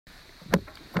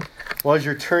Well, as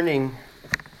you're turning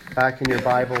back in your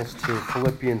Bibles to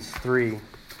Philippians 3,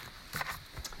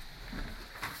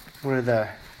 one of the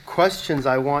questions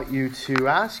I want you to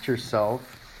ask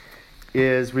yourself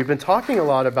is, we've been talking a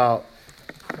lot about,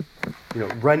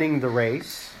 running the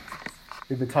race.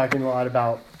 We've been talking a lot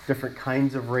about different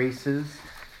kinds of races,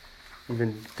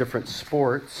 even different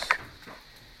sports.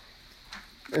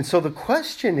 And so the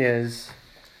question is,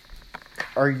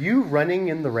 are you running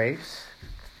in the race?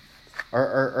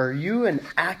 Are you an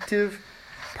active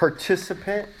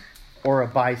participant or a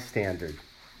bystander?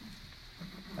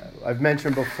 I've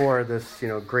mentioned before this,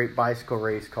 great bicycle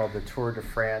race called the Tour de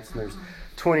France, and there's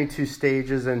 22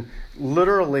 stages, and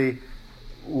literally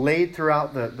laid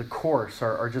throughout the course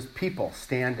are just people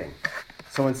standing.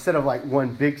 So instead of like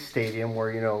one big stadium where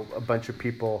a bunch of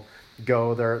people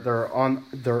go,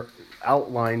 they're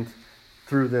outlined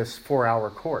through this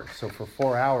 4-hour course. So for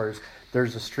 4 hours,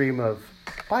 there's a stream of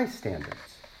bystanders.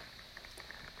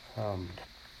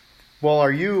 Well,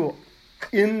 are you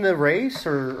in the race,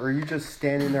 or are you just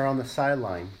standing there on the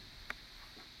sideline?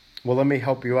 Well, let me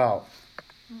help you out.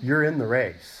 You're in the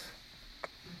race.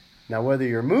 Now, whether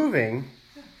you're moving,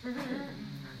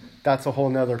 that's a whole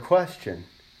nother question.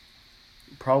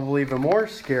 Probably even more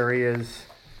scary is,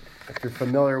 if you're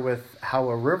familiar with how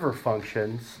a river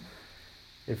functions,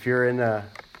 if you're in a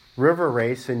river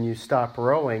race and you stop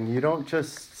rowing, you don't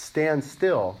just stand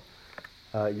still.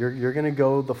 You're going to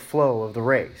go the flow of the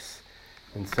race.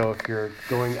 And so if you're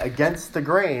going against the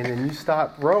grain and you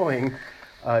stop rowing,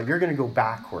 you're going to go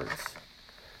backwards.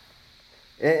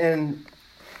 And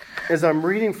as I'm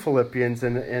reading Philippians,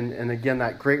 and again,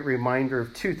 that great reminder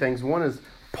of two things. One is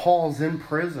Paul's in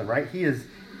prison, right? He is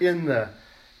in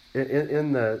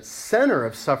the center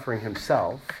of suffering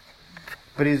himself.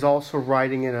 But he's also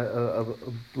writing in a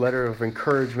letter of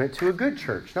encouragement to a good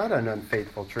church, not an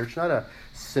unfaithful church, not a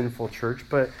sinful church,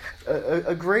 but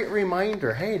a great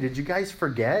reminder. Hey, did you guys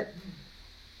forget?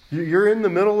 You're in the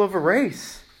middle of a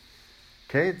race.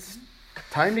 Okay, it's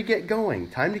time to get going,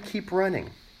 time to keep running.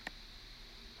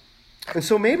 And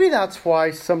so maybe that's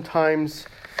why sometimes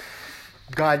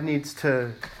God needs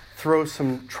to throw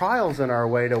some trials in our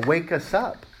way to wake us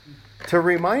up, to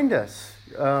remind us.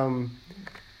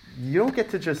 You don't get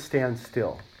to just stand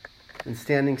still. And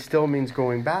standing still means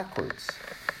going backwards.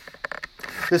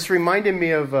 This reminded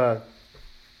me of a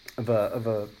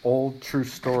old true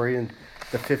story in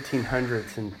the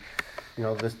 1500s. And,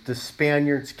 the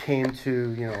Spaniards came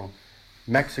to,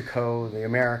 Mexico, the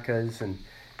Americas, and,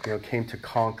 came to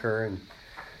conquer. And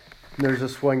there's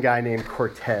this one guy named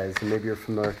Cortez, and maybe you're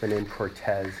familiar with the name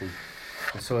Cortez.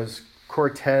 And so as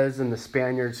Cortez and the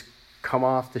Spaniards come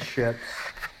off the ships,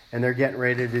 and they're getting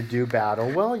ready to do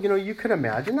battle. Well, you could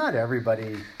imagine not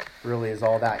everybody really is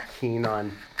all that keen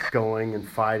on going and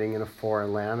fighting in a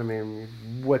foreign land. I mean,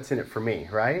 what's in it for me,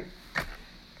 right?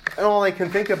 And all they can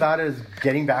think about is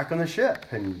getting back on the ship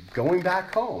and going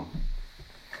back home.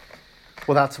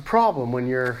 Well, that's a problem when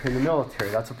you're in the military.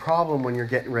 That's a problem when you're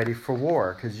getting ready for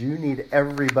war, because you need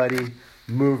everybody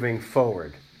moving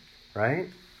forward, right?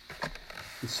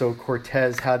 And so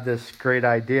Cortez had this great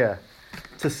idea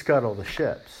to scuttle the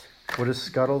ships. What is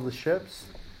scuttle the ships?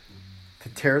 To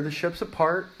tear the ships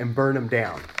apart and burn them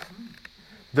down.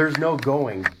 There's no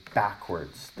going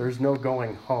backwards. There's no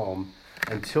going home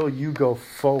until you go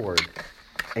forward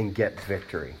and get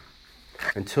victory.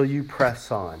 Until you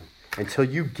press on. Until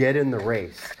you get in the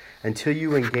race. Until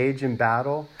you engage in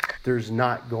battle, there's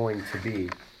not going to be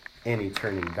any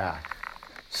turning back.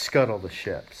 Scuttle the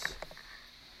ships.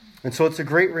 And so it's a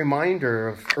great reminder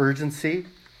of urgency.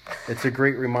 It's a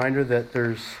great reminder that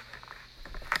there's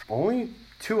only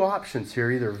two options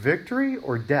here, either victory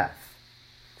or death.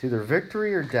 It's either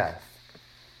victory or death.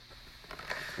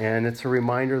 And it's a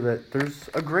reminder that there's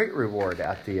a great reward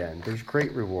at the end. There's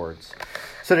great rewards.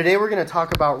 So today we're going to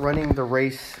talk about running the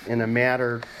race in a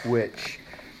manner which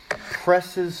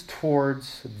presses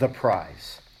towards the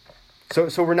prize.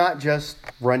 So we're not just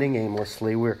running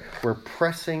aimlessly. We're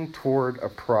pressing toward a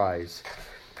prize.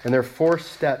 And there are 4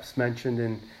 steps mentioned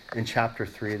in chapter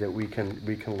 3 that we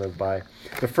can live by.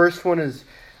 The first one is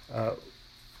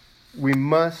we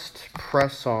must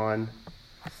press on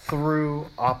through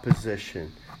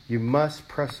opposition. You must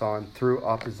press on through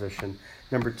opposition.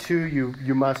 Number 2,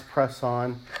 you must press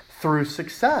on through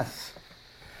success.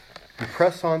 You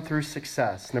press on through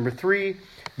success. Number 3,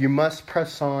 you must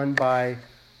press on by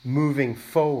moving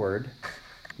forward.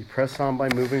 You press on by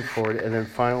moving forward. And then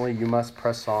finally, you must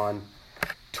press on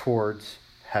towards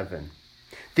heaven.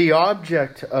 The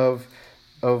object of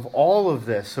all of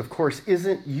this, of course,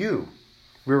 isn't you.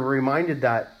 We were reminded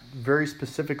that very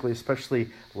specifically, especially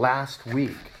last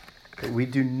week. that we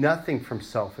do nothing from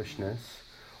selfishness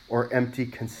or empty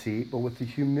conceit, but with the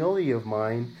humility of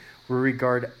mind, we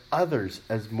regard others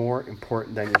as more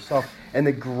important than yourself. And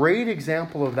the great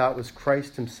example of that was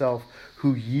Christ himself,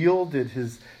 who yielded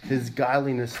his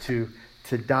godliness to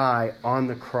die on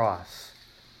the cross,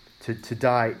 to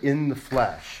die in the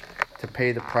flesh, to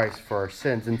pay the price for our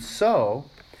sins. And so,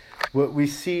 what we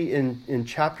see in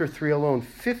chapter 3 alone,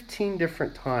 15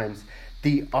 different times,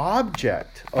 the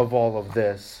object of all of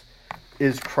this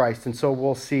is Christ. And so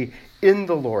we'll see in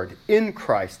the Lord, in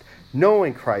Christ,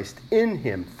 knowing Christ, in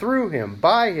him, through him,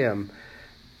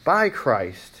 by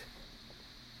Christ,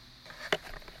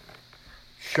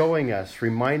 showing us,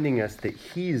 reminding us that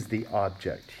he's the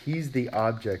object. He's the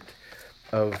object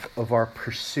of our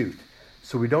pursuit.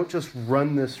 So we don't just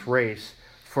run this race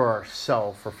for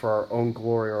ourselves or for our own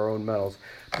glory or our own medals,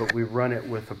 but we run it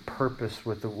with a purpose,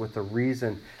 with a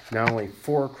reason, not only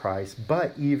for Christ,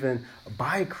 but even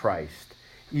by Christ,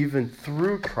 even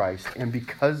through Christ and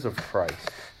because of Christ.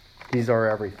 He's our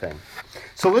everything.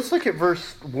 So let's look at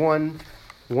verse 1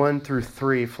 through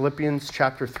 3. Philippians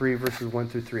chapter 3, verses 1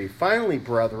 through 3. Finally,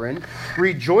 brethren,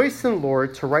 rejoice in the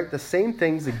Lord. To write the same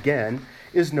things again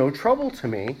is no trouble to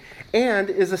me and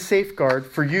is a safeguard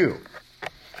for you.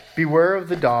 Beware of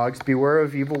the dogs, beware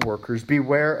of evil workers,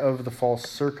 beware of the false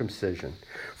circumcision.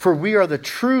 For we are the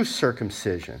true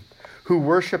circumcision, who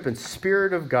worship in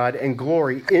spirit of God and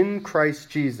glory in Christ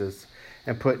Jesus,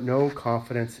 and put no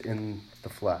confidence in the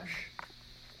flesh.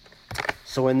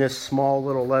 So in this small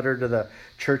little letter to the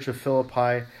church of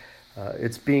Philippi,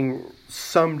 it's being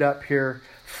summed up here.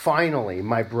 Finally,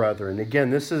 my brethren.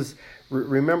 Again,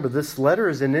 remember, this letter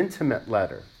is an intimate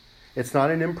letter. It's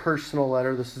not an impersonal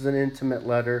letter. This is an intimate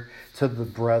letter to the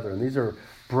brethren. These are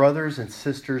brothers and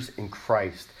sisters in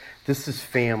Christ. This is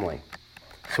family.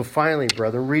 So finally,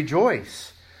 brethren,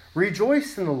 rejoice.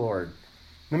 Rejoice in the Lord.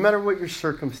 No matter what your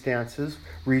circumstances,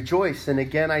 rejoice. And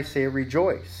again, I say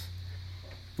rejoice.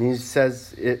 And he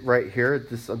says it right here.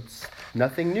 This is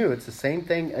nothing new. It's the same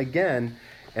thing again,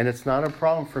 and it's not a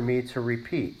problem for me to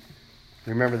repeat.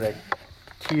 Remember that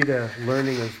key to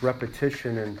learning is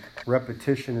repetition, and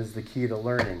repetition is the key to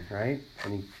learning, right?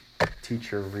 Any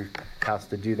teacher has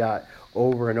to do that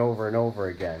over and over and over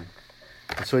again.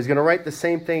 And so he's going to write the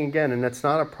same thing again, and that's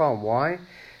not a problem. Why?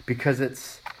 Because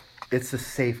it's a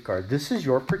safeguard. This is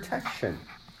your protection.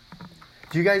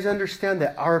 Do you guys understand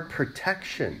that our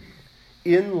protection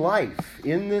in life,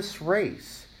 in this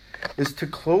race, is to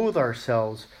clothe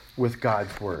ourselves with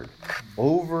God's word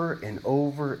over and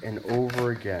over and over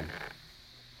again?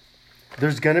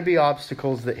 There's going to be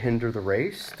obstacles that hinder the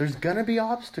race. There's going to be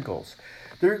obstacles.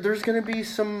 There's going to be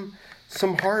some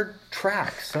hard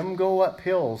tracks. Some go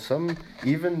uphill. Some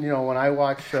even, when I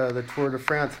watch the Tour de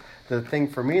France, the thing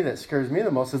for me that scares me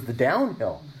the most is the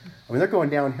downhill. I mean, they're going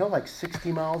downhill like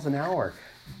 60 miles an hour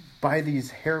by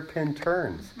these hairpin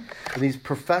turns. And these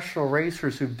professional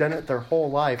racers who've done it their whole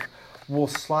life will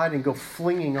slide and go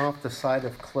flinging off the side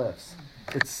of cliffs.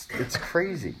 It's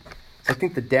crazy. I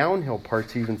think the downhill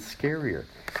part's even scarier.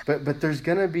 But there's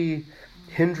going to be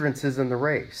hindrances in the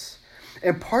race.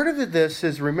 And part of this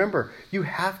is, remember, you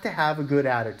have to have a good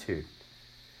attitude.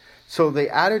 So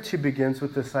the attitude begins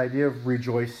with this idea of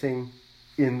rejoicing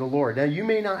in the Lord. Now, you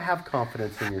may not have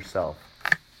confidence in yourself.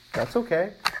 That's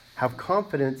okay. Have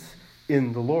confidence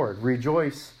in the Lord.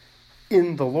 Rejoice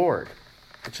in the Lord,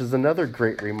 which is another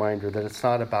great reminder that it's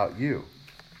not about you.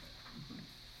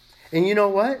 And you know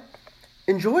what?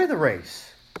 Enjoy the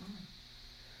race.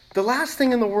 The last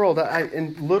thing in the world,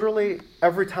 and literally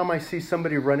every time I see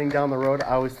somebody running down the road,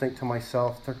 I always think to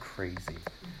myself, they're crazy.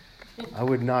 I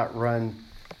would not run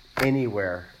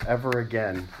anywhere ever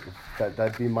again.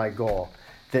 That'd be my goal.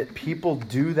 That people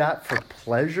do that for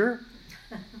pleasure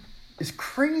is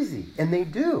crazy, and they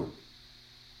do.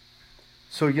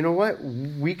 So you know what?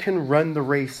 We can run the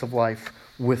race of life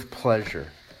with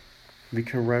pleasure. We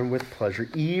can run with pleasure,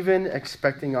 even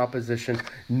expecting opposition,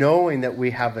 knowing that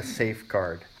we have a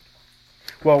safeguard.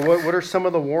 Well, what are some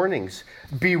of the warnings?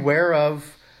 Beware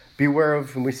of,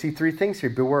 and we see three things here.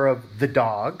 Beware of the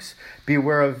dogs,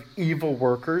 beware of evil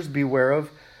workers, beware of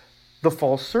the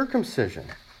false circumcision.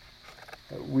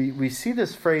 We see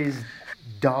this phrase,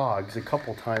 dogs, a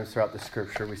couple times throughout the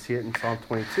scripture. We see it in Psalm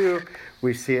 22.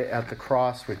 We see it at the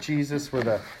cross with Jesus,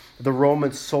 where the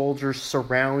Roman soldiers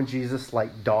surround Jesus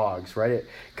like dogs, right? It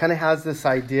kind of has this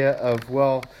idea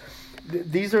of,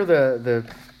 these are the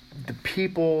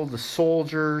people, the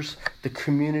soldiers, the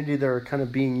community that are kind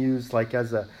of being used like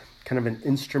as a kind of an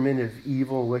instrument of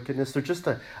evil and wickedness. They're just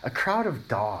a crowd of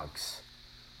dogs,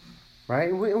 right?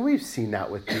 And we've seen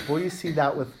that with people. You see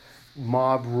that with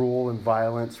mob rule and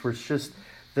violence, where it's just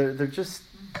They're just,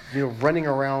 running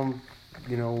around,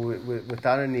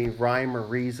 without any rhyme or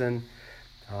reason.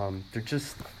 They're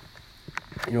just,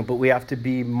 but we have to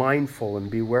be mindful and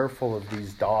bewareful of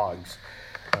these dogs.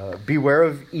 Beware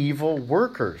of evil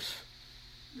workers.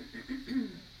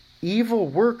 Evil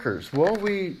workers. Well,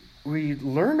 we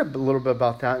learned a little bit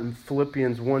about that in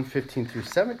Philippians 1:15 through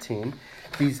 17.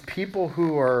 These people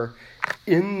who are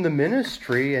in the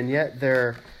ministry, and yet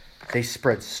they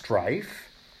spread strife.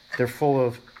 They're full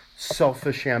of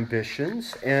selfish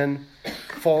ambitions and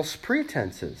false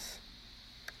pretenses.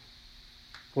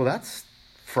 Well, that's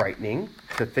frightening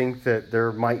to think that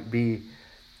there might be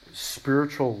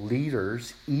spiritual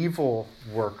leaders, evil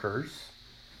workers,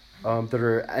 that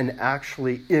are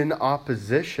actually in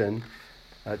opposition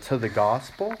to the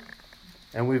gospel.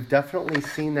 And we've definitely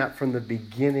seen that from the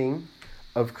beginning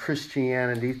of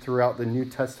Christianity throughout the New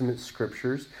Testament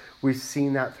scriptures. We've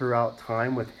seen that throughout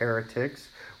time with heretics.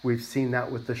 We've seen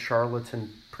that with the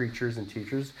charlatan preachers and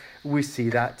teachers. We see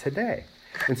that today.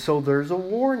 And so there's a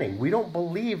warning. We don't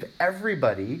believe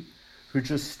everybody who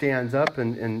just stands up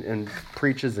and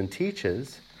preaches and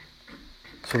teaches.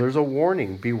 So there's a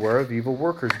warning. Beware of evil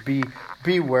workers.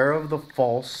 Beware of the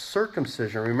false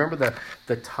circumcision. Remember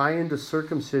the tie into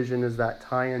circumcision is that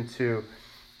tie into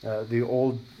the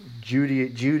old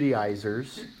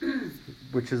Judaizers,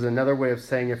 which is another way of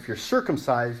saying if you're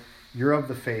circumcised, you're of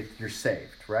the faith, you're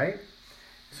saved, right?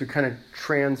 So it kind of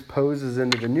transposes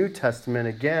into the New Testament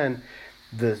again.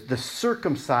 The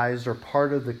circumcised are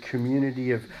part of the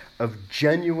community of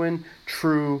genuine,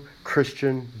 true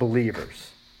Christian believers.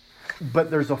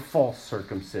 But there's a false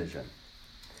circumcision.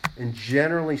 And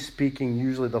generally speaking,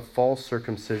 usually the false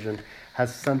circumcision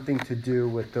has something to do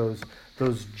with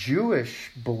those Jewish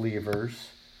believers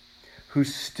who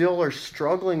still are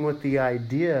struggling with the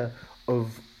idea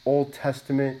of Old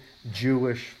Testament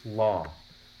Jewish law,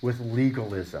 with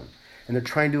legalism. And they're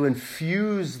trying to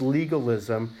infuse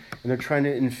legalism, and they're trying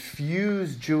to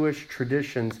infuse Jewish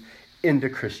traditions into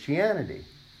Christianity.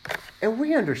 And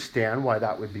we understand why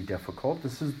that would be difficult.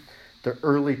 This is the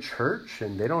early church,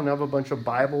 and they don't have a bunch of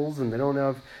Bibles, and they don't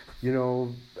have,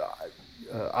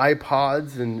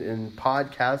 iPods and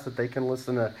podcasts that they can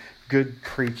listen to good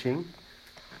preaching.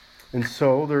 And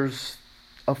so there's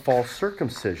a false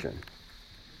circumcision.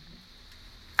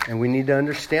 And we need to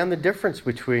understand the difference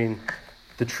between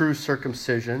the true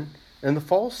circumcision and the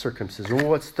false circumcision. Well,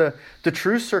 what's the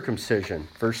true circumcision?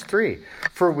 Verse 3,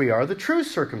 for we are the true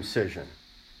circumcision,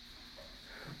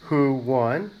 who,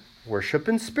 1, worship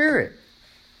in spirit,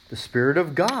 the Spirit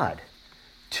of God.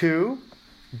 2,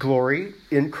 glory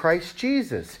in Christ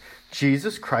Jesus.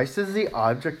 Jesus Christ is the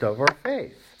object of our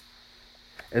faith.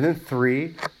 And then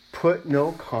 3, put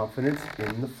no confidence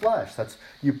in the flesh. That's,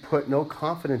 you put no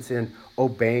confidence in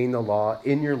obeying the law,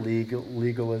 in your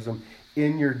legalism,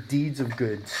 in your deeds of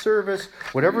good service,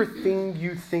 whatever thing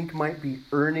you think might be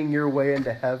earning your way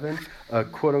into heaven, a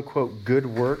quote-unquote good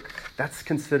work, that's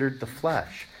considered the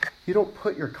flesh. You don't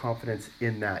put your confidence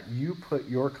in that. You put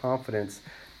your confidence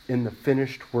in the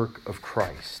finished work of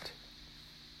Christ.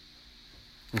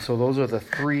 And so those are the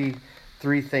three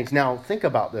things. Now, think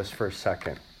about this for a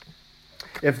second.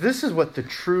 If this is what the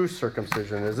true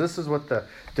circumcision is, this is what the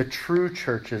true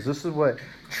church is, this is what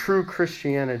true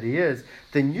Christianity is,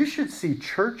 then you should see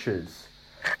churches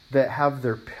that have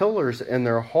their pillars and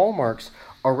their hallmarks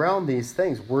around these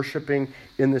things, worshiping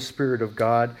in the Spirit of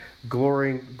God,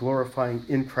 glorifying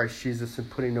in Christ Jesus, and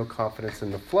putting no confidence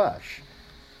in the flesh.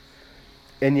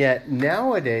 And yet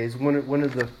nowadays, one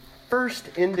of the first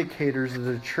indicators that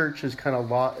the church is kind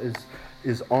of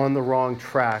is on the wrong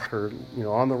track, or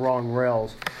on the wrong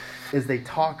rails, is they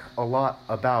talk a lot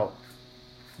about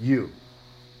you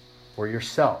or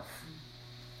yourself.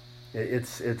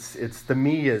 It's the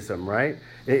meism, right?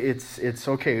 It's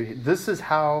okay. This is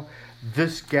how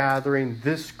this gathering,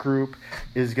 this group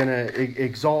is going to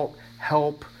exalt,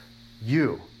 help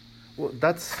you. Well,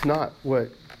 that's not what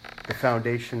the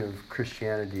foundation of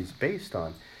Christianity is based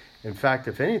on. In fact,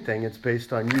 if anything, it's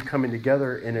based on you coming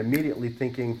together and immediately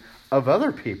thinking of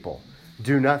other people.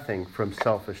 Do nothing from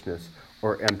selfishness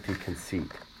or empty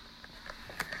conceit.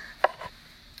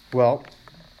 Well,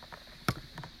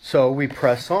 so we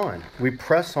press on. We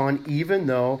press on even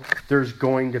though there's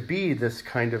going to be this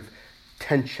kind of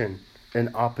tension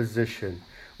and opposition,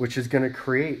 which is going to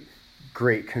create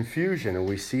great confusion. And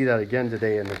we see that again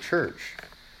today in the church.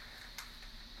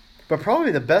 But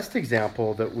probably the best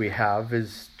example that we have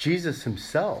is Jesus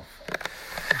himself.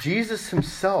 Jesus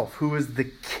himself, who is the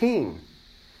king.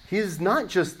 He is not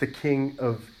just the king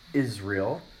of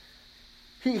Israel.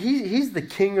 He's the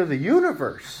king of the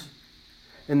universe.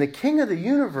 And the king of the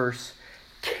universe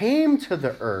came to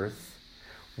the earth,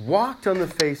 walked on the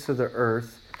face of the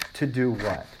earth to do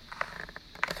what?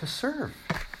 To serve.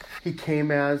 He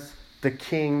came as the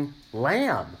king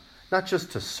lamb, not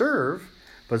just to serve,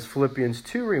 but as Philippians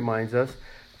 2 reminds us,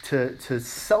 to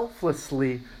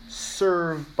selflessly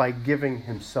serve by giving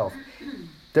himself.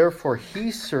 Therefore,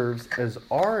 he serves as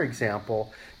our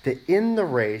example that in the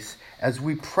race, as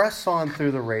we press on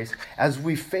through the race, as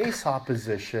we face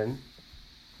opposition,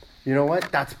 you know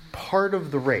what? That's part of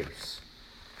the race.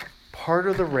 Part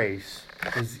of the race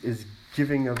is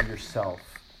giving of yourself.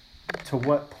 To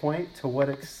what point? To what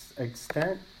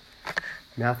extent?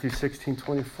 Matthew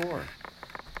 16:24.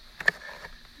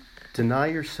 Deny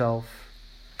yourself,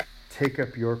 take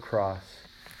up your cross,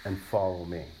 and follow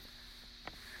me.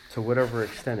 To whatever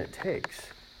extent it takes.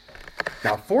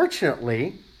 Now,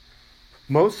 fortunately,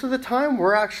 most of the time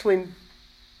we're actually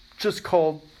just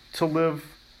called to live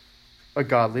a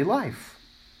godly life.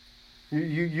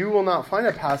 You will not find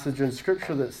a passage in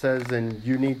Scripture that says, and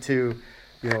you need to,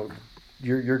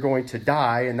 you're going to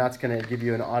die, and that's going to give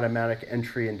you an automatic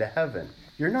entry into heaven.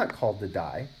 You're not called to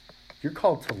die. You're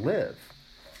called to live.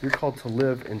 You're called to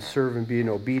live and serve and be in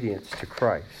obedience to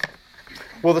Christ.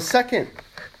 Well, the second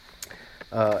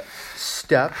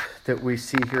step that we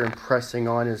see here in pressing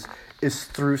on is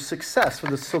through success.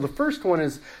 So the first one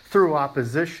is through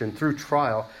opposition, through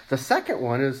trial. The second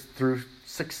one is through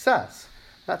success.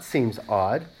 That seems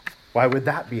odd. Why would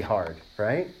that be hard,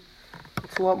 right?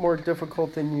 It's a lot more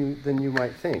difficult than you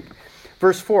might think.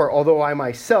 Verse 4, although I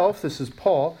myself, this is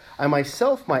Paul, I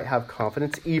myself might have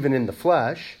confidence even in the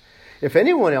flesh. If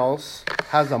anyone else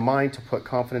has a mind to put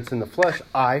confidence in the flesh,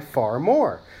 I far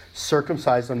more.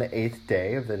 Circumcised on the 8th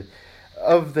day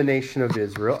of the nation of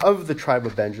Israel, of the tribe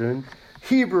of Benjamin,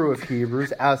 Hebrew of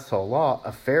Hebrews, as to law,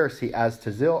 a Pharisee, as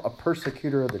to zeal, a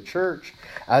persecutor of the church,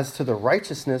 as to the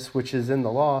righteousness which is in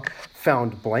the law,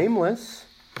 found blameless.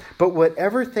 But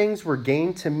whatever things were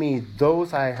gained to me,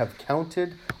 those I have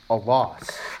counted a loss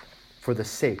for the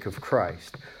sake of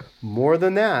Christ. More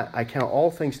than that, I count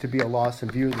all things to be a loss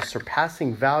in view of the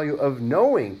surpassing value of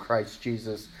knowing Christ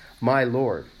Jesus, my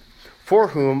Lord, for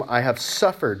whom I have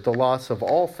suffered the loss of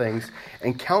all things,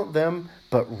 and count them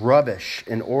but rubbish,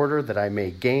 in order that I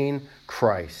may gain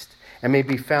Christ, and may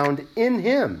be found in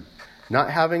him,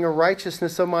 not having a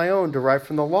righteousness of my own derived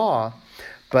from the law,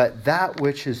 but that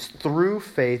which is through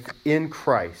faith in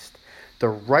Christ, the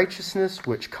righteousness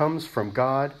which comes from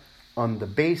God on the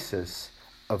basis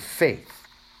of faith,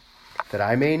 that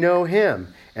I may know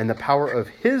him and the power of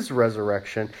his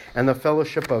resurrection and the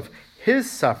fellowship of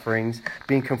his sufferings,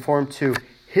 being conformed to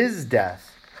his death,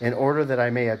 in order that I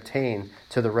may obtain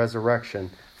to the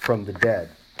resurrection from the dead.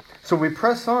 So we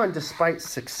press on despite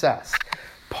success.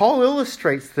 Paul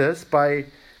illustrates this by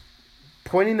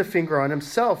pointing the finger on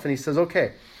himself, and he says,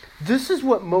 okay, this is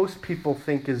what most people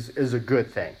think is a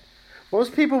good thing.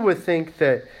 Most people would think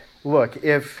that, look,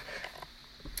 if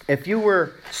you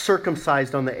were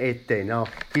circumcised on the 8th day, now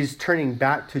he's turning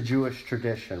back to Jewish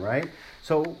tradition, right?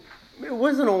 So it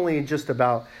wasn't only just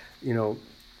about,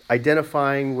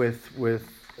 identifying with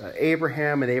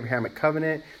Abraham and the Abrahamic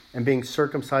covenant and being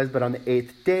circumcised, but on the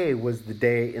 8th day was the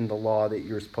day in the law that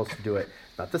you were supposed to do it.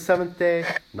 Not the 7th day,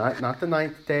 not the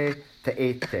 9th day, the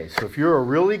 8th day. So if you're a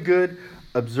really good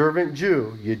observant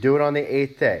Jew, you do it on the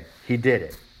 8th day. He did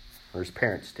it, or his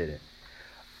parents did it.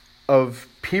 Of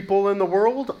people in the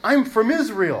world, I'm from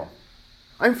Israel.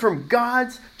 I'm from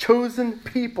God's chosen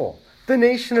people, the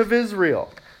nation of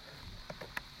Israel.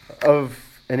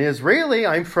 Of an Israeli,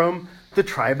 I'm from the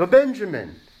tribe of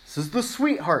Benjamin. This is the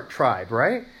sweetheart tribe,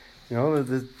 right?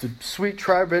 The sweet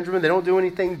tribe of Benjamin, they don't do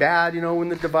anything bad, in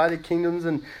the divided kingdoms,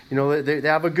 and, they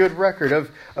have a good record.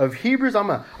 Of Hebrews, I'm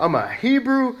a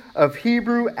Hebrew of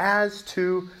Hebrew as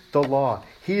to the law.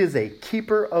 He is a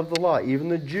keeper of the law. Even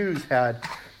the Jews had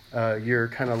your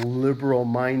kind of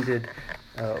liberal-minded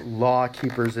law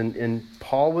keepers, and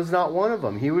Paul was not one of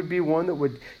them. He would be one that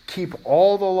would keep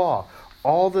all the law,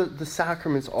 all the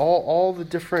sacraments, all the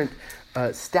different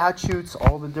statutes,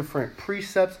 all the different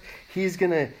precepts. He's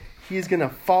gonna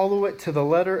follow it to the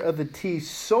letter of the T,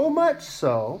 so much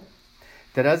so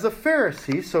that as a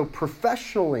Pharisee, so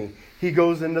professionally, he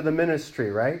goes into the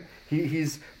ministry, right?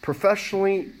 He's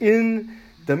professionally in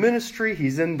the ministry.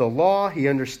 He's in the law. He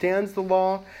understands the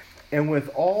law. And with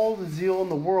all the zeal in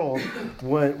the world,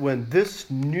 when this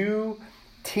new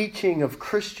teaching of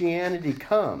Christianity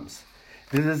comes,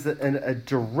 this is a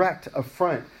direct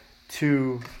affront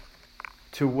to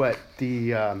what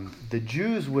the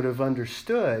Jews would have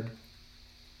understood.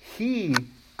 He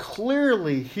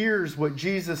clearly hears what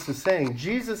Jesus is saying.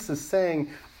 Jesus is saying,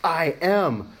 I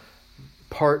am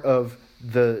part of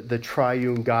the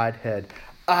triune Godhead.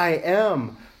 I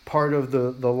am part of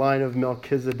the line of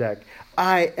Melchizedek.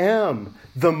 I am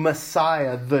the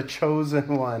Messiah, the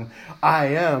chosen one. I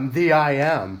am the I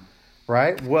am.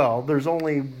 Right? Well, there's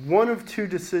only one of two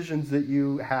decisions that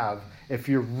you have if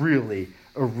you're really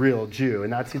a real Jew.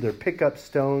 And that's either pick up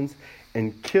stones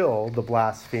and kill the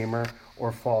blasphemer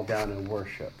or fall down and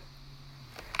worship.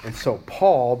 And so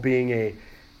Paul, being a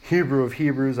Hebrew of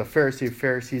Hebrews, a Pharisee of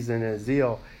Pharisees, and a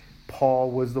zeal,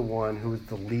 Paul was the one who was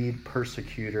the lead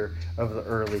persecutor of the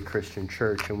early Christian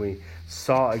church. And we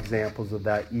saw examples of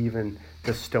that, even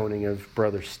the stoning of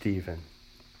Brother Stephen.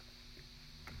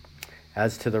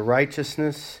 As to the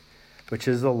righteousness, which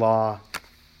is the law,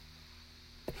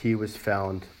 he was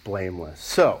found blameless.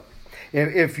 So,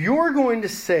 if you're going to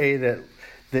say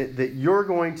that you're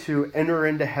going to enter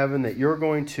into heaven, that you're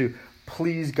going to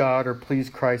please God or please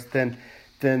Christ, then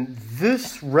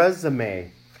this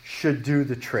resume should do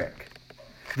the trick.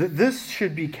 This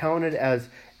should be counted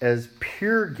as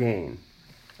pure gain,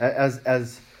 as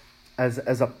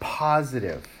a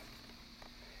positive.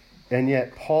 And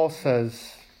yet Paul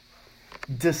says,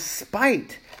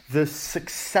 despite this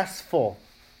successful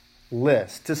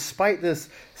list, despite this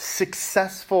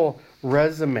successful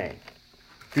resume,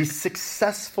 these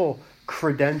successful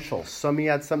credentials, some he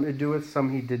had something to do with,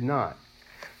 some he did not.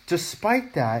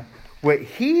 Despite that, what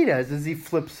he does is he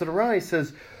flips it around. He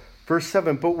says, verse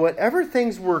 7, but whatever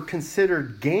things were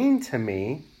considered gain to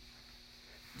me,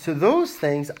 to those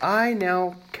things I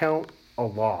now count a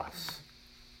loss.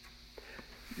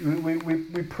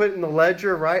 We put in the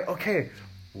ledger, right? Okay,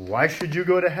 why should you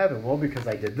go to heaven? Well, because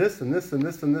I did this and this and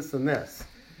this and this and this.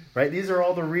 Right? These are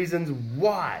all the reasons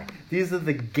why. These are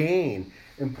the gain.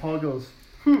 And Paul goes,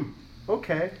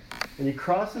 okay. And he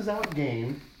crosses out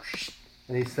gain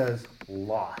and he says,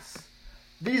 loss.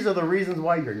 These are the reasons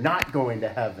why you're not going to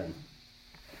heaven.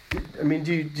 I mean,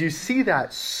 do you see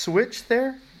that switch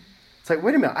there? It's like,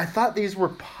 wait a minute, I thought these were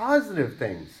positive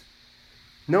things.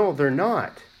 No, they're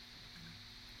not.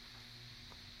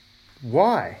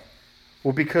 Why?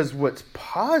 Well, because what's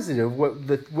positive,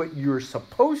 what you're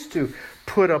supposed to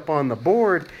put up on the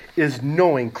board is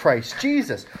knowing Christ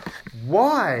Jesus.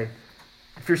 Why,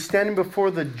 if you're standing before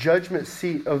the judgment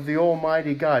seat of the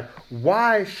Almighty God,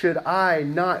 why should I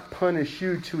not punish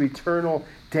you to eternal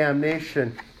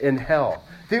damnation in hell?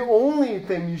 The only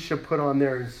thing you should put on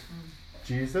there is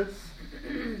Jesus.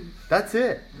 That's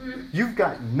it. You've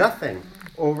got nothing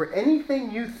over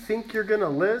anything you think you're going to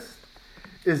list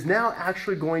is now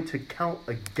actually going to count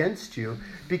against you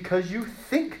because you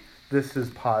think this is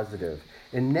positive.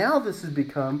 And now this has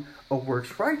become a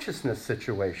works righteousness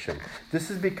situation. This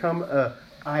has become a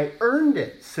I earned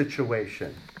it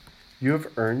situation. You have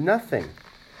earned nothing.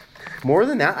 More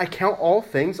than that, I count all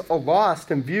things a loss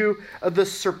in view of the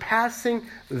surpassing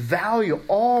value.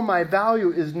 All my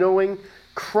value is knowing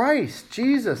Christ,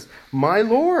 Jesus, my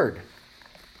Lord.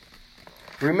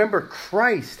 Remember,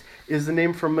 Christ is the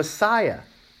name for Messiah,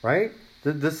 right?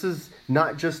 This is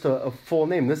not just a full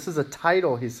name. This is a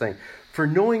title, he's saying. For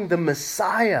knowing the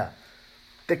Messiah,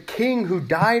 the King who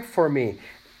died for me,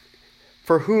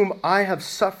 for whom I have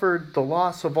suffered the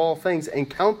loss of all things, and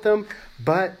count them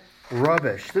but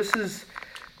rubbish. This is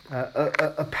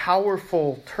a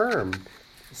powerful term.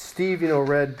 Steve,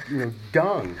 read,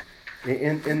 dung.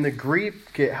 In the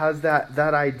Greek, it has that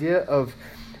idea of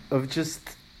just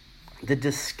the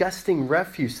disgusting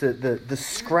refuse, the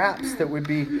scraps that would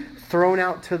be thrown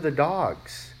out to the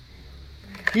dogs.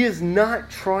 He is not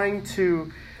trying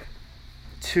to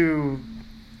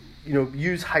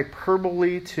use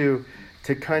hyperbole to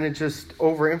kind of just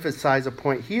overemphasize a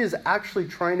point. He is actually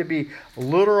trying to be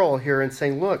literal here and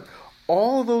saying, look,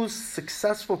 all those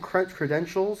successful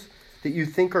credentials that you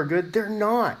think are good, they're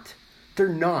not. They're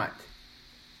not.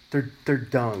 They're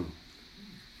dung.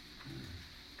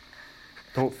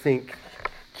 Don't think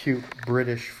cute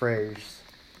British phrase.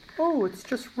 Oh, it's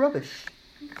just rubbish.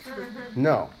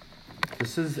 No.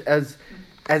 This is as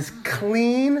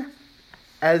clean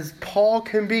as Paul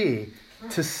can be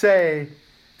to say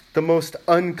the most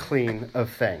unclean of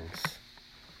things.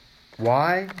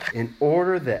 Why? In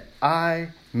order that I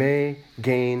may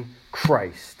gain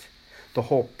Christ. The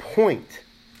whole point,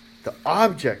 the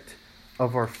object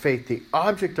of our faith, the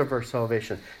object of our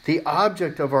salvation, the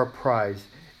object of our prize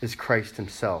is Christ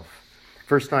himself.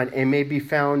 Verse 9, and may be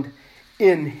found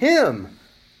in him,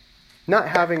 not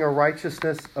having a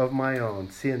righteousness of my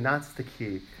own. See, and that's the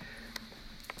key.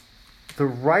 The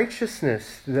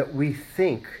righteousness that we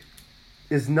think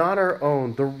is not our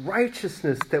own. The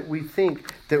righteousness that we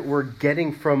think that we're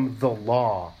getting from the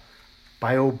law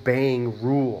by obeying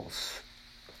rules.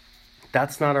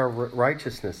 That's not our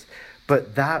righteousness.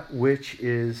 But that which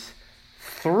is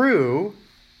through,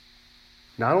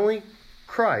 Not only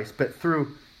Christ, but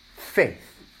through faith.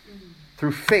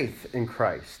 Through faith in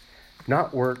Christ.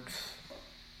 Not works,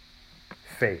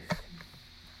 faith.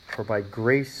 For by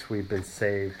grace we've been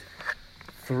saved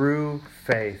through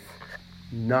faith,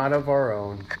 not of our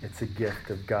own. It's a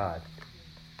gift of God.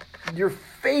 Your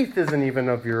faith isn't even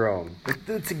of your own.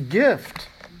 It's a gift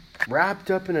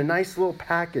wrapped up in a nice little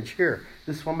package. Here,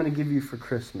 this is what I'm going to give you for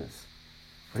Christmas.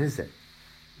 What is it?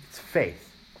 It's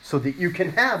faith, so that you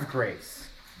can have grace.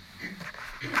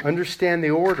 Understand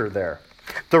the order there.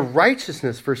 The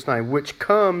righteousness, verse 9, which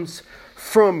comes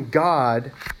from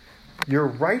God. Your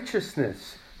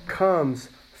righteousness comes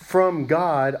from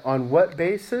God on what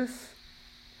basis?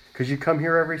 Because you come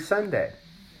here every Sunday.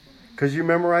 Because you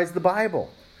memorize the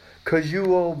Bible. Because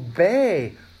you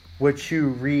obey what you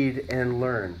read and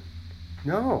learn.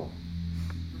 No.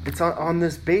 It's on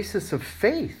this basis of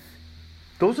faith.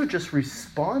 Those are just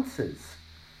responses.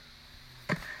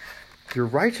 Your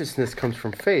righteousness comes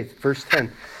from faith. Verse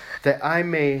 10, that I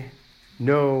may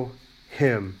know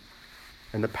him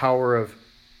and the power of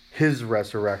his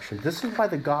resurrection. This is why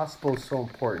the gospel is so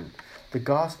important. The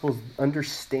gospel is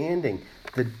understanding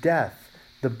the death,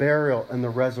 the burial, and the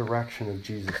resurrection of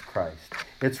Jesus Christ.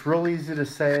 It's real easy to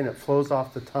say and it flows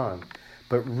off the tongue.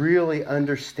 But really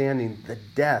understanding the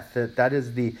death, that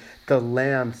is the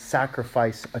lamb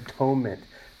sacrifice atonement,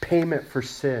 payment for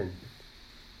sin.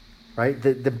 Right?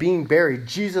 The being buried.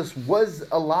 Jesus was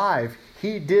alive.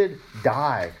 He did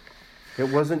die. It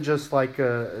wasn't just like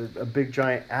a big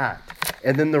giant act.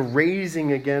 And then the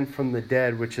raising again from the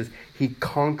dead, which is he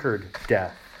conquered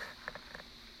death.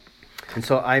 And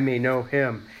so I may know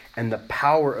him and the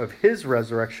power of his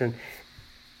resurrection.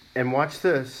 And watch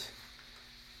this.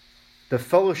 The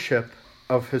fellowship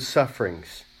of his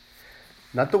sufferings.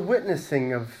 Not the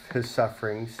witnessing of his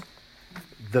sufferings.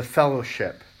 The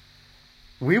fellowship.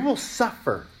 We will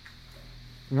suffer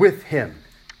with him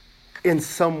in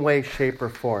some way, shape, or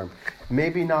form.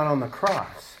 Maybe not on the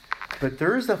cross, but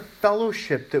there is a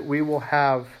fellowship that we will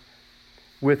have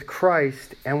with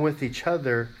Christ and with each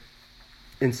other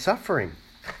in suffering,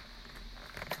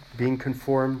 being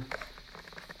conformed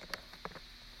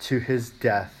to his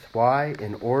death. Why?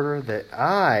 In order that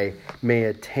I may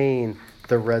attain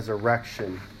the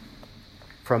resurrection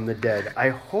from the dead. I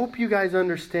hope you guys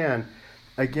understand,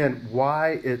 again,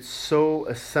 why it's so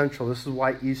essential. This is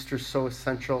why Easter is so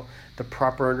essential. The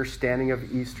proper understanding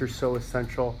of Easter is so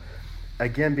essential.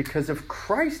 Again, because if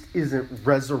Christ isn't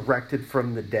resurrected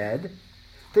from the dead,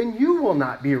 then you will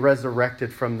not be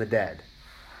resurrected from the dead.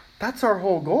 That's our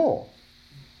whole goal.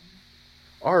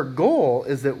 Our goal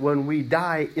is that when we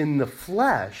die in the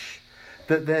flesh,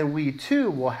 that then we too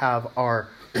will have our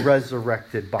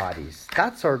resurrected bodies.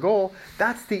 That's our goal.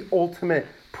 That's the ultimate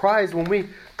prize. When we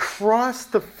cross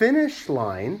the finish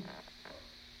line,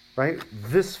 right,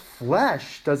 this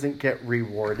flesh doesn't get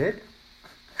rewarded.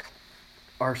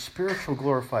 Our spiritual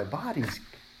glorified bodies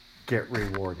get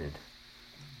rewarded.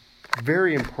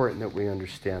 Very important that we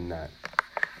understand that.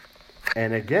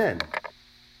 And again,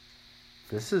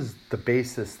 this is the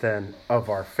basis then of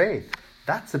our faith.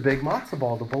 That's a big matzo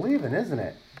ball to believe in, isn't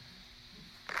it?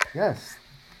 Yes.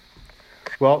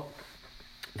 Well,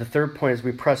 the third point is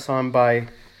we press on by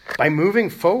moving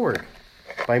forward.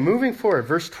 By moving forward.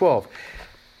 Verse 12.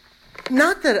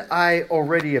 Not that I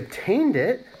already obtained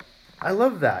it. I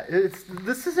love that.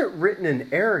 This isn't written in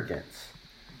arrogance.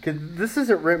 This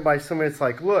isn't written by somebody that's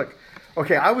like, look,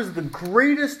 okay, I was the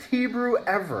greatest Hebrew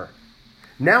ever.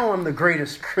 Now I'm the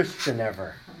greatest Christian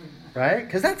ever. Right?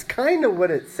 Because that's kind of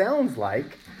what it sounds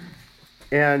like.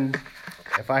 And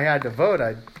if I had to vote,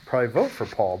 I'd probably vote for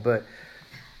Paul. But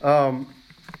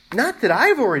not that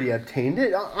I've already obtained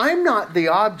it. I'm not the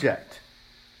object.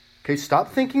 Okay,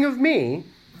 stop thinking of me.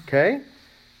 Okay?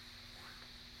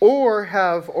 Or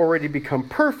have already become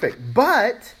perfect.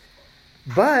 But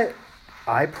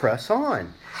I press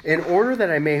on, in order that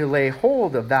I may lay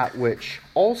hold of that which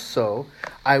also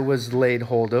I was laid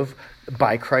hold of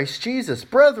by Christ Jesus.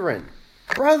 Brethren,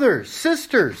 brothers,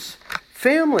 sisters,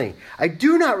 family, I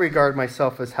do not regard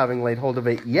myself as having laid hold of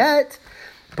it yet,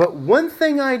 but one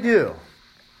thing I do.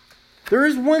 There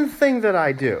is one thing that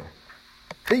I do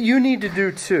that you need to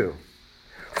do too.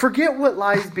 Forget what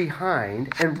lies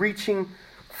behind and reaching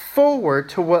forward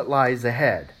to what lies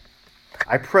ahead.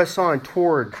 I press on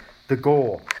toward the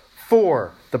goal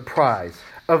for the prize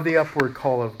of the upward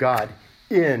call of God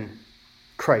in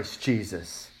Christ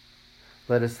Jesus.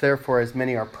 Let us therefore, as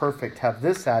many are perfect, have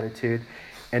this attitude.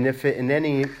 And if in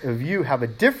any of you have a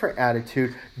different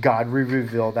attitude, God will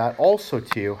reveal that also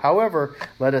to you. However,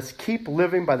 let us keep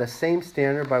living by the same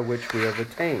standard by which we have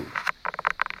attained.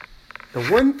 The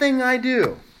one thing I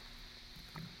do,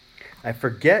 I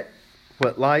forget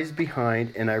what lies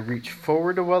behind, and I reach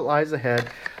forward to what lies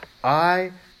ahead.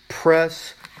 I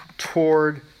press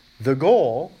toward the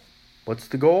goal. What's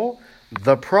the goal?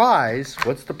 The prize.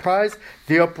 What's the prize?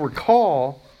 The upward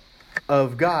call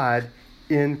of God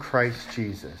in Christ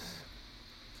Jesus.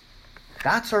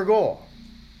 That's our goal.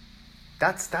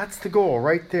 That's the goal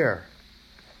right there.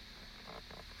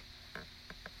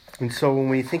 And so when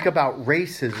we think about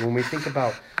races, when we think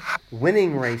about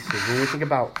winning races, when we think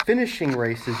about finishing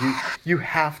races, you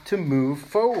have to move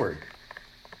forward.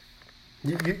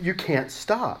 You can't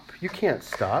stop. You can't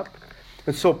stop.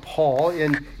 And so Paul,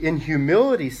 in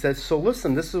humility, says, so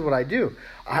listen, this is what I do.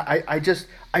 I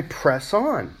press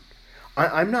on.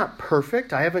 I'm not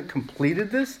perfect. I haven't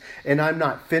completed this, and I'm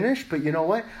not finished. But you know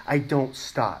what? I don't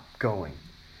stop going.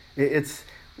 It's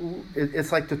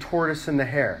like the tortoise and the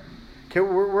hare. Okay,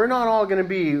 we're not all going to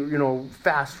be,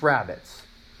 fast rabbits.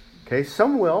 Okay,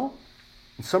 some will.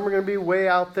 And some are going to be way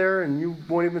out there and you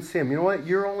won't even see them. You know what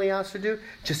you're only asked to do?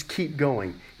 Just keep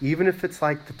going. Even if it's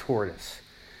like the tortoise.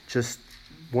 Just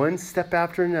one step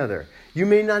after another. You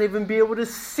may not even be able to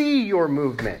see your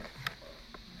movement.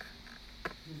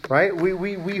 Right?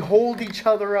 We hold each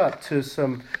other up to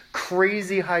some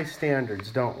crazy high standards,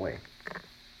 don't we?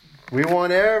 We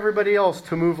want everybody else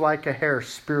to move like a hare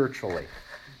spiritually.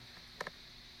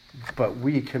 But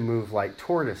we can move like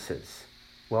tortoises.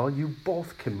 Well, you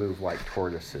both can move like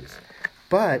tortoises.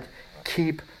 But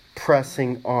keep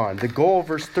pressing on. The goal,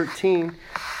 verse 13,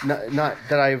 not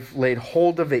that I've laid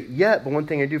hold of it yet, but one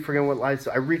thing I do forget what lies,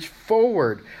 I reach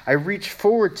forward. I reach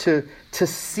forward to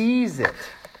seize it.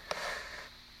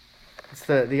 It's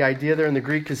the idea there in the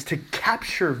Greek is to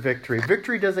capture victory.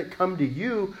 Victory doesn't come to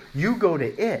you. You go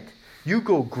to it. You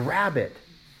go grab it.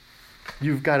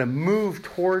 You've got to move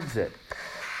towards it.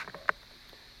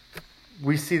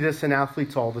 We see this in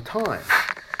athletes all the time.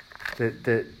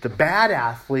 The bad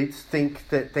athletes think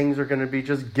that things are going to be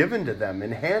just given to them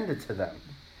and handed to them.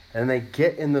 And they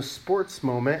get in the sports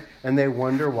moment and they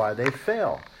wonder why they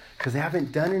fail. Because they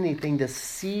haven't done anything to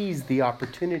seize the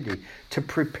opportunity, to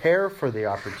prepare for the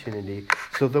opportunity,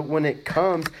 so that when it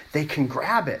comes, they can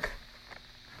grab it.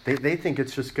 They think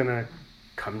it's just going to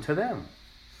come to them.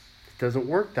 It doesn't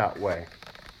work that way.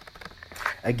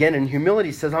 Again, in humility,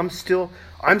 he says, I'm still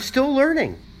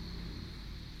learning.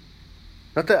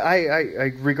 Not that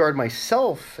I regard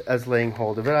myself as laying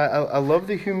hold of it. I love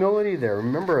the humility there.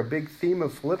 Remember, a big theme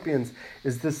of Philippians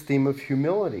is this theme of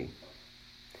humility.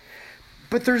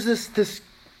 But there's this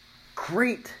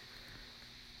great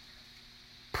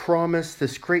promise,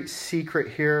 this great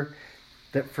secret here,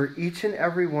 that for each and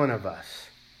every one of us,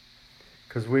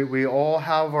 because we all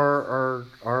have our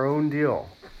own deal.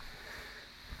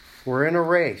 We're in a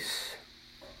race.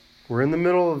 We're in the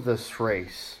middle of this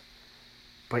race.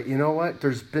 But you know what?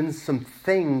 There's been some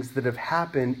things that have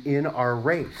happened in our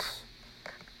race.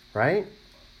 Right?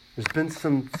 There's been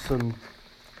some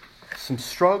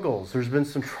struggles. There's been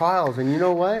some trials. And you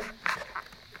know what?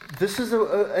 This is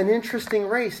an interesting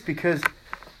race because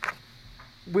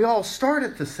we all start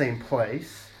at the same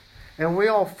place and we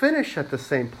all finish at the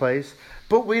same place,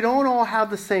 but we don't all have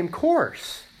the same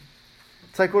course.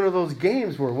 It's like one of those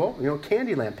games where,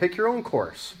 Candyland, pick your own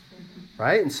course,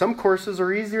 right? And some courses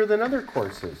are easier than other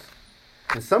courses.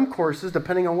 And some courses,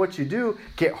 depending on what you do,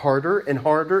 get harder and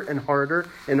harder and harder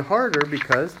and harder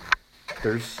because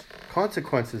there's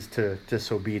consequences to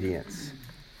disobedience.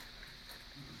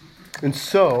 And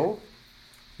so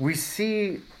we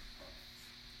see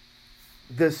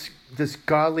this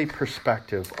godly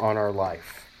perspective on our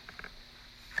life.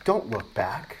 Don't look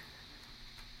back.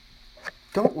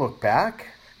 Don't look back.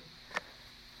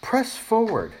 Press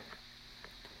forward.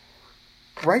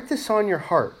 Write this on your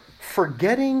heart.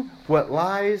 Forgetting what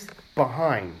lies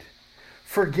behind.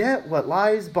 Forget what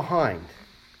lies behind.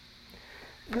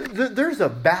 There's a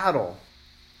battle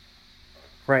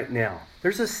right now.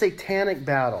 There's a satanic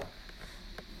battle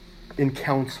in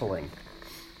counseling.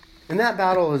 And that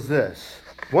battle is this.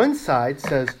 One side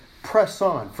says, press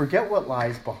on. Forget what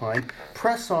lies behind.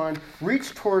 Press on.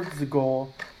 Reach towards the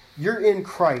goal. You're in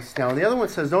Christ now. And the other one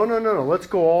says, no. Let's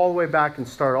go all the way back and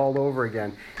start all over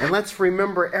again. And let's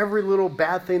remember every little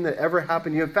bad thing that ever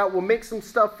happened to you. In fact, we'll make some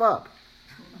stuff up.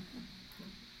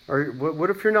 Or what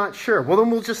if you're not sure? Well,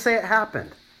 then we'll just say it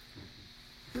happened.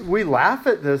 We laugh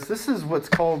at this. This is what's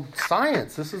called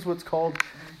science. This is what's called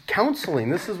counseling.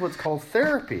 This is what's called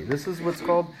therapy. This is what's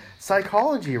called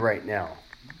psychology right now.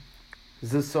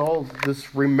 Is this all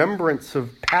this remembrance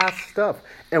of past stuff?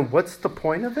 And what's the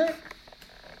point of it?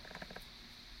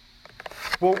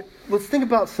 Well, let's think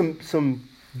about some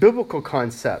biblical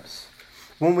concepts.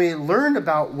 When we learn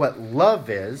about what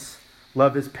love is,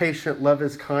 Love is patient. Love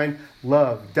is kind.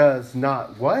 Love does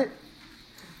not what?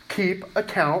 Keep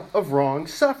account of wrong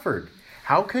suffered.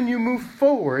 How can you move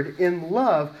forward in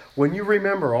love when you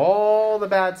remember all the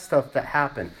bad stuff that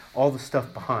happened, all the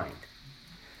stuff behind?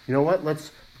 You know what?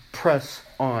 Let's press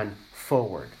on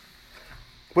forward.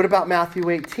 What about Matthew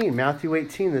 18? Matthew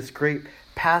 18, this great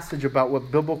passage about what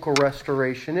biblical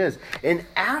restoration is. And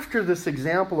after this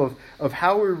example of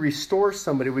how we restore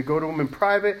somebody, we go to them in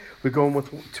private, we go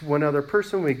to one other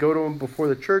person, we go to them before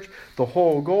the church. The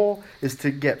whole goal is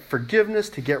to get forgiveness,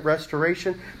 to get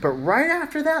restoration. But right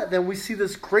after that, then we see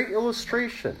this great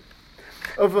illustration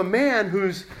of a man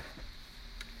who's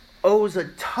owes a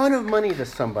ton of money to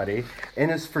somebody and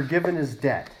has forgiven his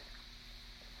debt.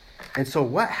 And so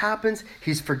what happens?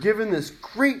 He's forgiven this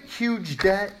great, huge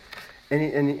debt,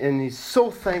 and he's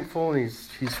so thankful, and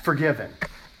he's forgiven,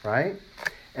 right?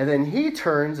 And then he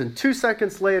turns, and 2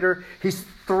 seconds later, he's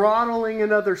throttling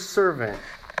another servant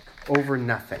over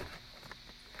nothing.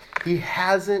 He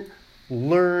hasn't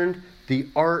learned the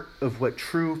art of what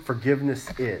true forgiveness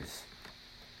is.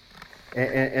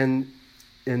 And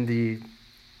the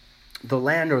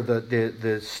landlord,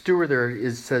 the steward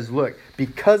there says, look,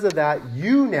 because of that,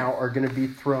 you now are going to be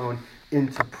thrown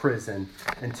into prison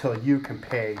until you can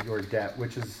pay your debt,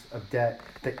 which is a debt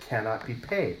that cannot be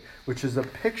paid, which is a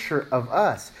picture of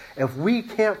us. If we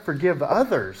can't forgive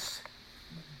others,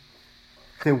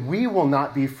 then we will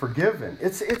not be forgiven.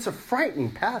 It's a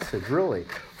frightening passage, really.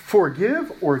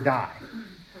 Forgive or die.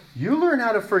 You learn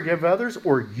how to forgive others,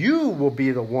 or you will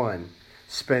be the one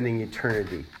spending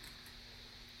eternity.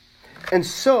 And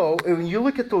so, when you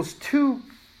look at those two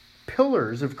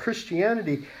pillars of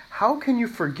Christianity, how can you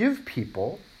forgive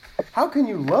people? How can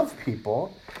you love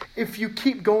people if you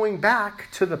keep going back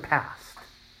to the past?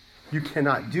 You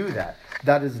cannot do that.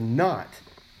 That is not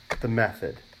the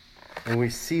method. And we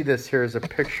see this here as a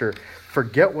picture.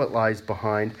 Forget what lies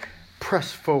behind.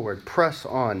 Press forward. Press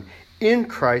on. In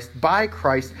Christ, by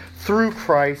Christ, through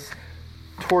Christ,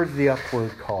 towards the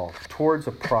upward call, towards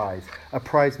a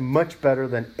prize much better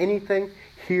than anything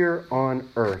here on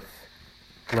earth.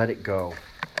 Let it go.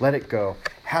 Let it go.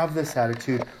 Have this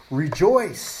attitude.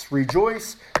 Rejoice,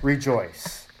 rejoice,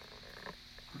 rejoice.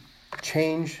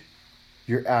 Change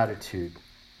your attitude.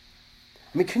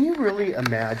 I mean, can you really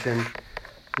imagine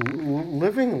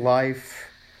living life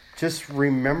just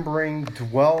remembering,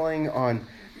 dwelling on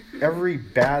every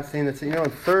bad thing that's, in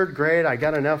third grade, I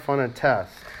got an F on a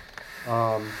test.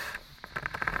 I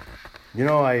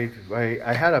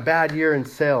had a bad year in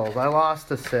sales. I lost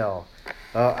a sale.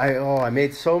 I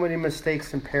made so many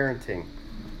mistakes in parenting.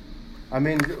 I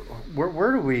mean,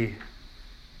 where do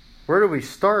we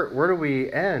start? Where do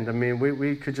we end? I mean,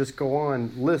 we could just go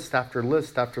on list after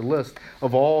list after list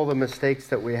of all the mistakes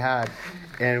that we had,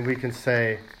 and we can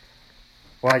say,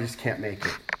 well, I just can't make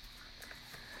it.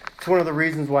 It's one of the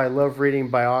reasons why I love reading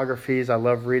biographies. I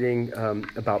love reading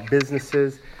about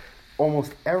businesses.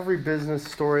 Almost every business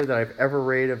story that I've ever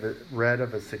read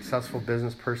of a successful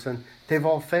business person, they've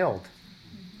all failed.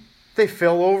 They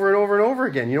fail over and over and over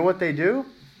again. You know what they do?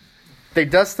 They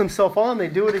dust themselves on. They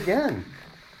do it again.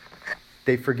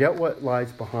 They forget what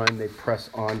lies behind. They press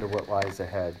on to what lies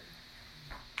ahead.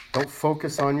 Don't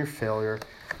focus on your failure.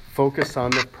 Focus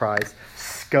on the prize.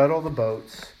 Scuttle the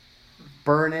boats.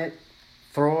 Burn it.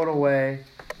 Throw it away.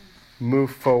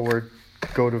 Move forward.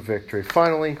 Go to victory.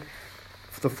 Finally,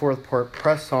 the fourth part,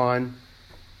 press on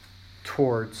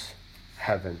towards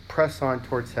heaven. Press on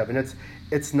towards heaven.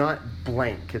 It's not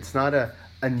blank. It's not a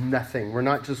nothing. We're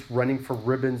not just running for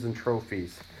ribbons and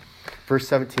trophies. Verse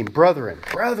 17, brethren.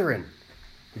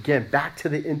 Again, back to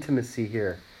the intimacy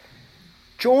here.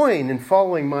 Join in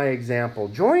following my example.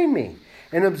 Join me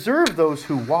and observe those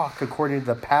who walk according to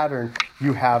the pattern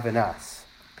you have in us.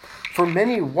 For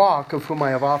many walk, of whom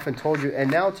I have often told you,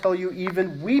 and now tell you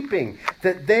even weeping,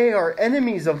 that they are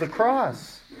enemies of the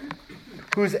cross,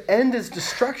 whose end is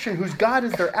destruction, whose God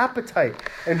is their appetite,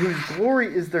 and whose glory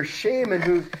is their shame, and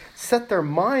who set their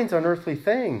minds on earthly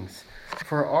things.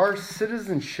 For our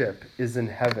citizenship is in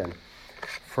heaven,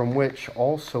 from which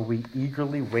also we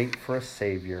eagerly wait for a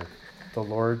Savior, the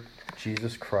Lord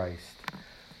Jesus Christ,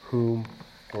 whom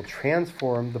will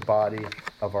transform the body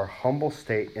of our humble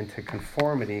state into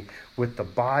conformity with the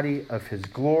body of his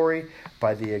glory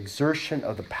by the exertion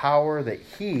of the power that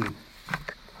he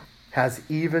has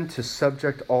even to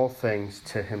subject all things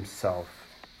to himself.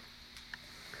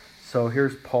 So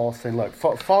here's Paul saying, look,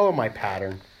 follow my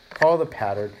pattern. Follow the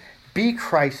pattern. Be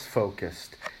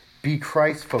Christ-focused. Be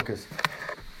Christ-focused.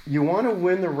 You want to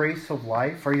win the race of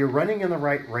life? Are you running in the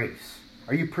right race?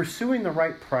 Are you pursuing the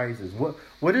right prizes?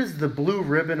 What is the blue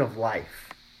ribbon of life?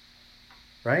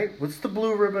 right? What's the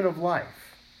blue ribbon of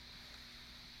life?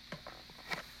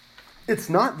 It's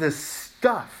not this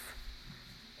stuff.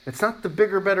 It's not the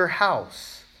bigger, better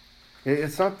house.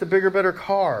 It's not the bigger, better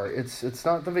car. It's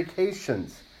not the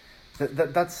vacations.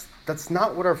 That's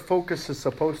not what our focus is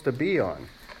supposed to be on.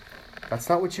 That's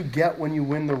not what you get when you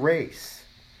win the race.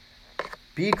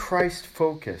 Be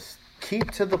Christ-focused.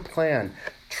 Keep to the plan.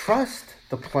 Trust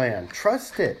the plan.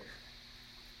 Trust it.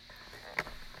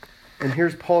 And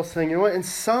here's Paul saying, you know what? And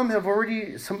some have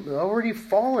already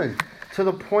fallen to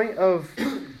the point of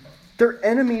they're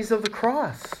enemies of the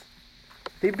cross.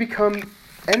 They've become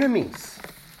enemies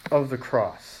of the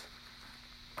cross.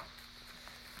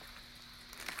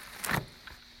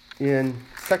 In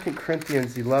 2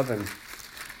 Corinthians 11,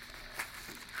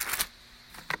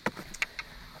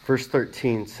 verse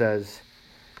 13 says,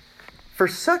 for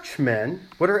such men,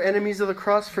 what are enemies of the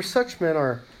cross? For such men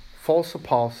are false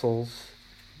apostles,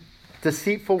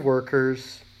 deceitful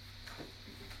workers,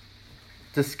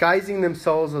 disguising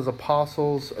themselves as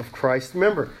apostles of Christ.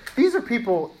 Remember, these are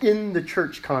people in the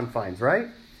church confines, right?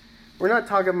 We're not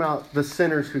talking about the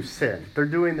sinners who sin. They're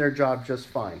doing their job just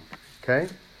fine, okay?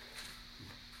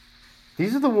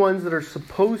 These are the ones that are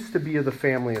supposed to be of the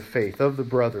family of faith, of the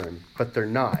brethren, but they're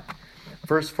not.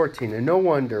 Verse 14, and no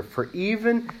wonder, for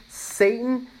even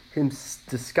Satan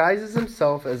disguises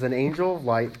himself as an angel of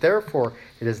light. Therefore,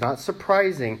 it is not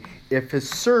surprising if his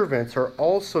servants are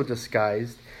also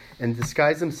disguised and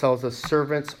disguise themselves as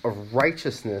servants of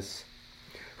righteousness,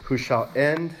 whose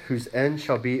end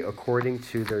shall be according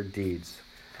to their deeds.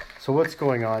 So what's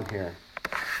going on here?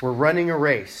 We're running a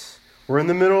race. We're in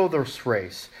the middle of this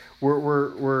race.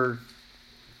 We're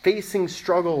facing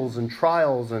struggles and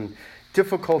trials and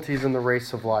difficulties in the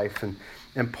race of life.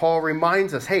 And Paul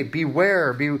reminds us, hey, beware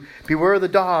of the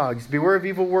dogs, beware of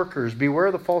evil workers, beware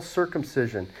of the false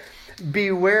circumcision.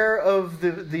 Beware of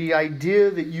the idea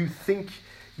that you think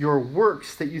your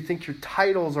works, that you think your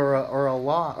titles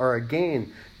are a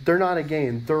gain. They're not a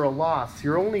gain. They're a loss.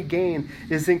 Your only gain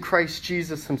is in Christ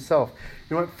Jesus himself.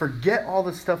 You know what? Forget all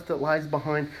the stuff that lies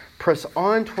behind. Press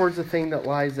on towards the thing that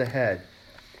lies ahead.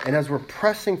 And as we're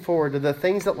pressing forward to the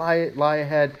things that lie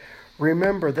ahead,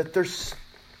 remember that there's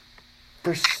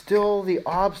still the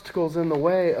obstacles in the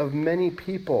way of many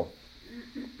people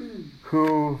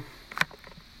who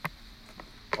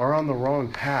are on the wrong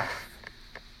path.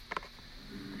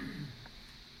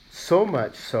 So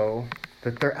much so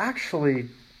that they're actually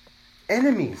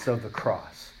enemies of the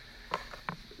cross.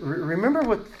 Remember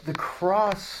what the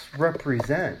cross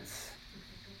represents.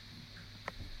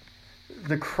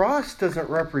 The cross doesn't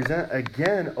represent,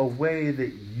 again, a way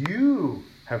that you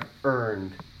have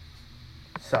earned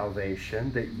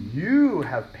salvation, that you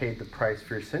have paid the price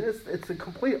for your sin. It's the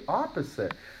complete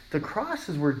opposite. The cross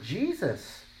is where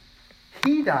Jesus,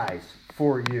 he dies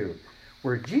for you.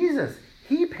 Where Jesus,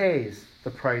 he pays the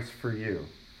price for you.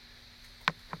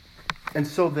 And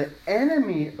so the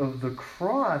enemy of the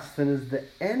cross then is the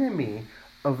enemy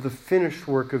of the finished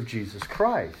work of Jesus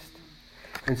Christ.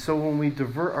 And so when we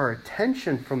divert our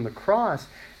attention from the cross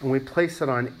and we place it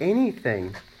on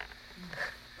anything,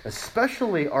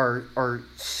 especially our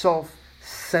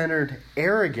self-centered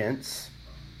arrogance,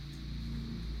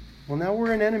 well, now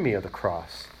we're an enemy of the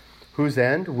cross, whose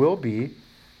end will be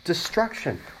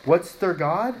destruction. What's their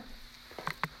God?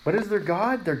 What is their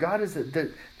God? Their God is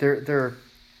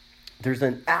there's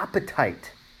an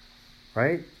appetite,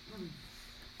 right?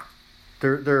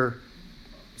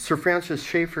 Sir Francis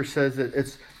Schaeffer says that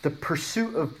it's the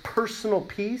pursuit of personal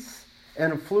peace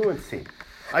and affluency.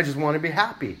 I just want to be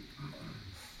happy.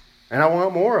 And I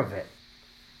want more of it.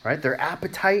 Right? Their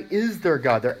appetite is their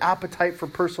God. Their appetite for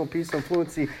personal peace and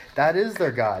affluency, that is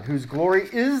their God, whose glory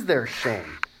is their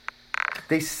shame.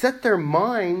 They set their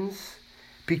minds,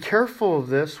 be careful of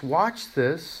this, watch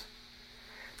this.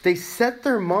 They set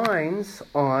their minds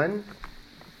on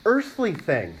earthly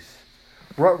things.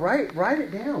 Write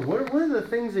it down. What are the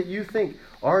things that you think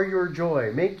are your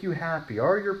joy, make you happy,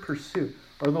 are your pursuit?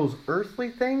 Are those earthly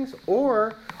things,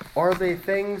 or are they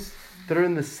things that are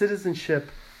in the citizenship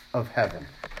of heaven?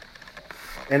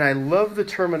 And I love the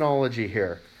terminology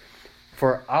here.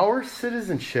 For our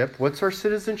citizenship, what's our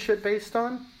citizenship based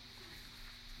on?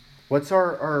 What's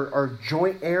our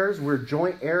joint heirs? We're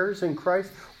joint heirs in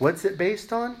Christ. What's it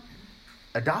based on?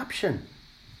 Adoption.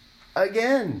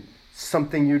 Again,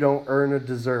 something you don't earn or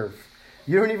deserve.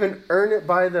 You don't even earn it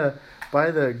by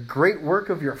the great work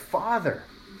of your father,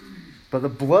 by the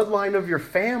bloodline of your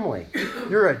family.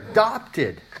 You're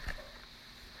adopted.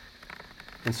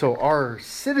 And so our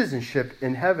citizenship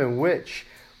in heaven, which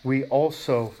we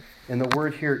also, and the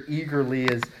word here eagerly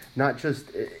is not just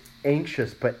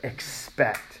anxious, but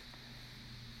expect.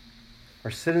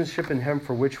 our citizenship in heaven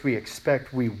for which we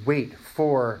expect, we wait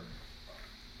for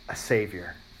a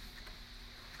Savior,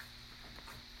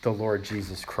 the Lord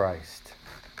Jesus Christ.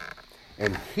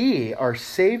 And He, our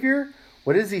Savior,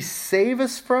 what does He save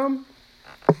us from?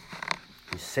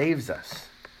 He saves us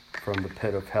from the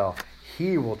pit of hell.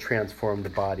 He will transform the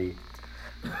body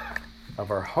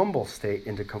of our humble state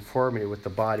into conformity with the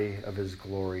body of His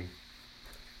glory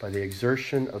by the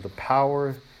exertion of the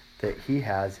power that He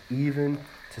has even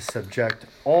to subject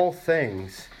all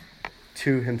things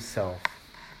to Himself.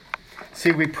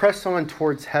 See, we press on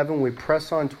towards heaven. We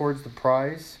press on towards the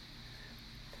prize.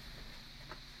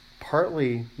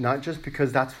 Partly not just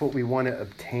because that's what we want to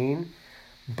obtain,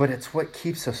 but it's what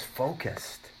keeps us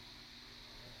focused.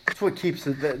 It's what keeps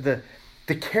the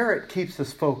carrot keeps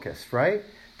us focused, right?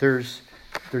 There's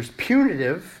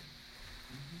punitive.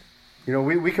 You know,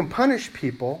 we can punish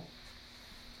people.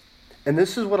 And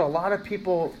this is what a lot of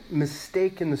people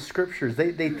mistake in the scriptures.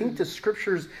 They think the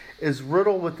scriptures is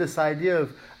riddled with this idea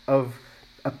of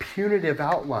a punitive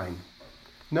outline.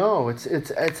 No,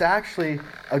 it's actually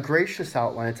a gracious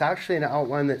outline. It's actually an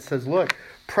outline that says, look,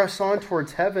 press on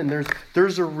towards heaven.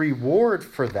 There's a reward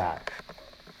for that.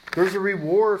 There's a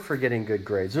reward for getting good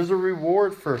grades. There's a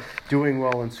reward for doing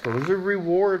well in school. There's a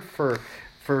reward for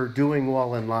doing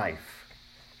well in life.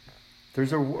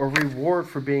 There's a reward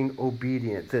for being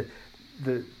obedient.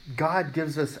 The God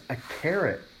gives us a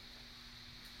carrot,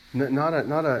 not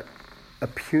a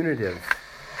punitive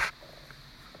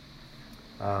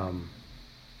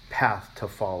path to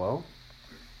follow.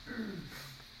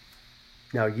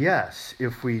 Now, yes,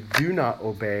 if we do not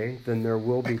obey, then there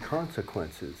will be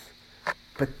consequences.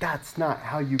 But that's not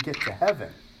how you get to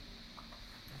heaven.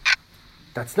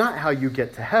 That's not how you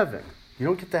get to heaven. You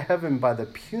don't get to heaven by the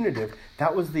punitive.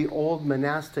 That was the old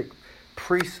monastic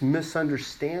priest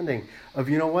misunderstanding of,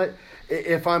 you know what?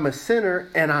 If I'm a sinner,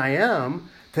 and I am,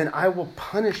 then I will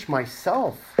punish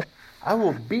myself. I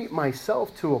will beat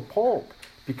myself to a pulp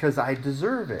because I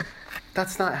deserve it.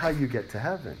 That's not how you get to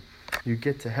heaven. You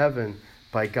get to heaven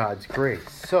by God's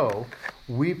grace. So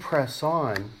we press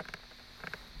on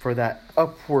for that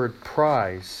upward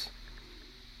prize.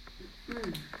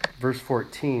 Verse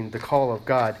 14, the call of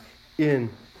God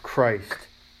in Christ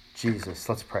Jesus.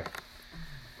 Let's pray.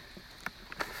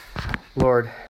 Lord,